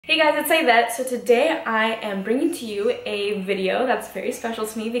Hey guys, it's Aidette. So today I am bringing to you a video that's very special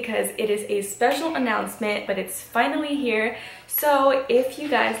to me because it is a special announcement, but it's finally here. So if you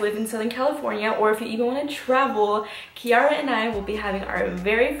guys live in Southern California, or if you even want to travel, Kiara and I will be having our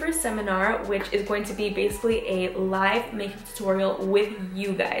very first seminar, which is going to be basically a live makeup tutorial with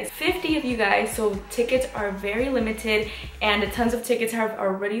you guys. 50 of you guys, so tickets are very limited and tons of tickets have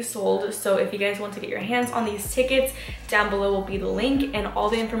already sold. So if you guys want to get your hands on these tickets, down below will be the link and all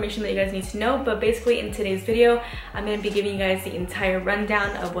the information that you guys need to know. But basically in today's video, I'm going to be giving you guys the entire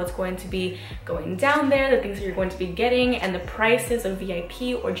rundown of what's going to be going down there, the things that you're going to be getting, and the prices of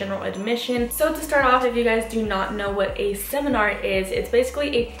VIP or general admission. So to start off, if you guys do not know what a seminar is, it's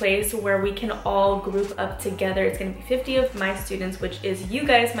basically a place where we can all group up together. It's going to be 50 of my students, which is you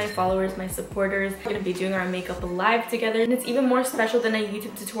guys, my followers, my supporters. We're going to be doing our makeup live together, and it's even more special than a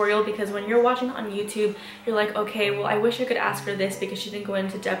YouTube tutorial because when you're watching on YouTube, you're like, okay, well, I wish I could ask her this because she didn't go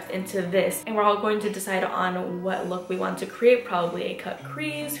into depth into this, and we're all going to decide on what look we want to create, probably a cut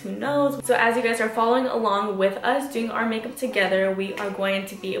crease, who knows. So as you guys are following along with us doing our makeup together, we are going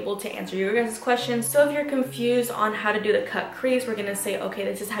to be able to answer your guys' questions. So if you're confused on how to do the cut crease, we're gonna say, okay,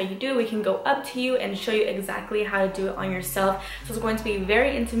 this is how you do it. We can go up to you and show you exactly how to do it on yourself. So it's going to be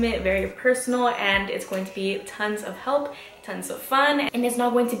very intimate, very personal, and it's going to be tons of help, tons of fun, and it's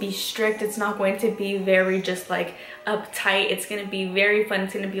not going to be strict. It's not going to be very just like uptight. It's going to be very fun.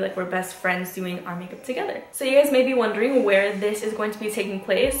 It's going to be like we're best friends doing our makeup together. So you guys may be wondering where this is going to be taking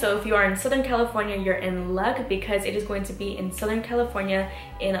place. So if you are in Southern California, you're in luck because it is going to be in Southern California,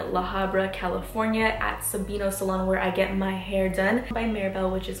 in La Habra, California, at Sabino Salon, where I get my hair done by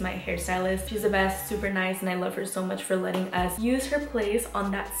Maribel, which is my hairstylist. She's the best, super nice, and I love her so much for letting us use her place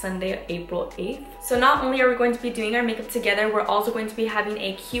on that Sunday, April 8th. So not only are we going to be doing our makeup together, we're also going to be having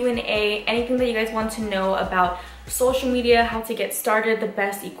a Q&A, anything that you guys want to know about social media, how to get started, the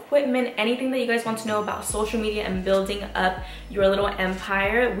best equipment, anything that you guys want to know about social media and building up your little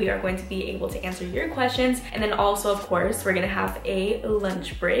empire, we are going to be able to answer your questions. And then also, of course, we're gonna have a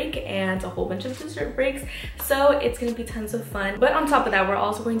lunch break and a whole bunch of dessert breaks, so it's gonna be tons of fun. But on top of that, we're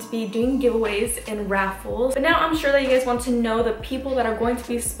also going to be doing giveaways and raffles. But now I'm sure that you guys want to know the people that are going to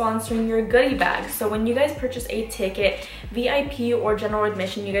be sponsoring your goodie bag. So when you guys purchase a ticket, VIP or general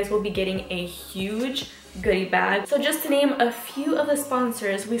admission, you guys will be getting a huge goodie bag. So just to name a few of the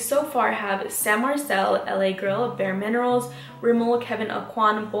sponsors, we so far have Sam Marcel, LA Girl, Bare Minerals, Rimmel, Kevin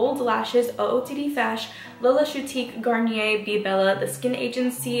Aquan, Bold Lashes, OOTD Fash, Lola Choutique, Garnier, Be Bella, The Skin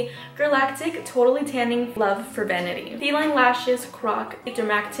Agency, Galactic, Totally Tanning, Love for Vanity, Feline Lashes, Croc,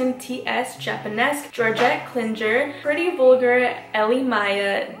 Dermactin, TS, Japanesque, Georgette Klinger, Pretty Vulgar, Ellie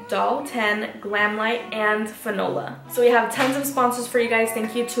Maya, Doll 10, Glamlight, and Fanola. So we have tons of sponsors for you guys.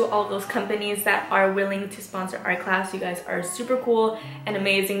 Thank you to all those companies that are willing to sponsor our class. You guys are super cool and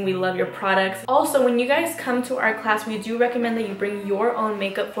amazing. We love your products. Also, when you guys come to our class, we do recommend that you bring your own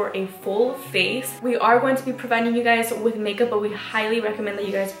makeup for a full face. We are going to be providing you guys with makeup, but we highly recommend that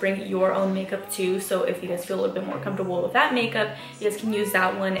you guys bring your own makeup too. So if you guys feel a little bit more comfortable with that makeup, you guys can use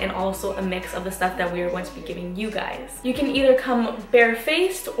that one, and also a mix of the stuff that we are going to be giving you guys. You can either come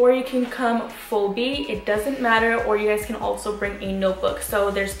barefaced or you can come full B. It doesn't matter. Or you guys can also bring a notebook.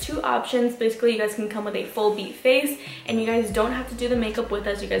 So there's two options. Basically, you guys can come with a full beat face, and you guys don't have to do the makeup with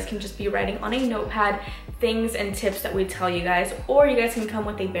us. You guys can just be writing on a notepad things and tips that we tell you guys, or you guys can come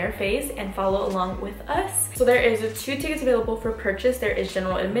with a bare face and follow along with us. So there is 2 tickets available for purchase. There is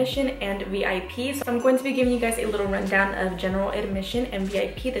general admission and VIP. So I'm going to be giving you guys a little rundown of general admission and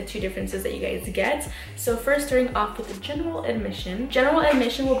VIP, the 2 differences that you guys get. So first, starting off with the general admission. General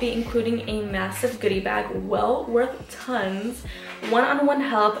admission will be including a massive goodie bag, well worth tons, one-on-one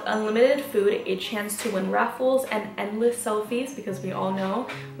help, unlimited food, a chance to win raffles, and endless selfies, because we all know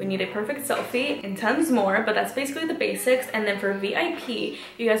we need a perfect selfie, and tons more. But that's basically the basics. And then for VIP,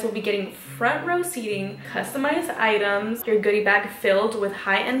 you guys will be getting front row seating, customized items, your goodie bag filled with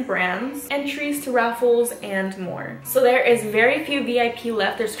high-end brands, entries to raffles, and more. So there is very few VIP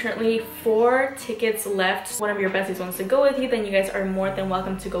left. There's currently 4 tickets left. One of your besties wants to go with you, then you guys are more than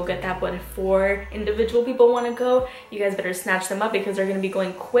welcome to go get that. But if 4 individual people want to go, you guys better snatch them up because they're going to be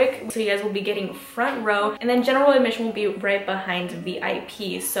going quick. So you guys will be getting front row, and then general admission will be right behind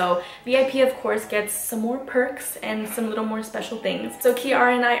VIP. So VIP, of course, gets some more perks and some little more special things. So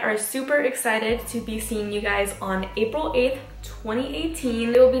Kiara and I are super excited to be seeing you guys on April 8th,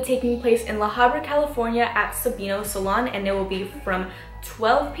 2018. It will be taking place in La Habra, California at Sabino Salon, and it will be from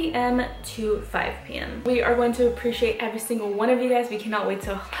 12 p.m. to 5 p.m. We are going to appreciate every single one of you guys. We cannot wait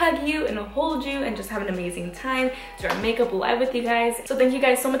to hug you and hold you and just have an amazing time, do our makeup live with you guys. So thank you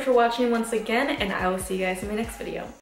guys so much for watching once again, and I will see you guys in my next video.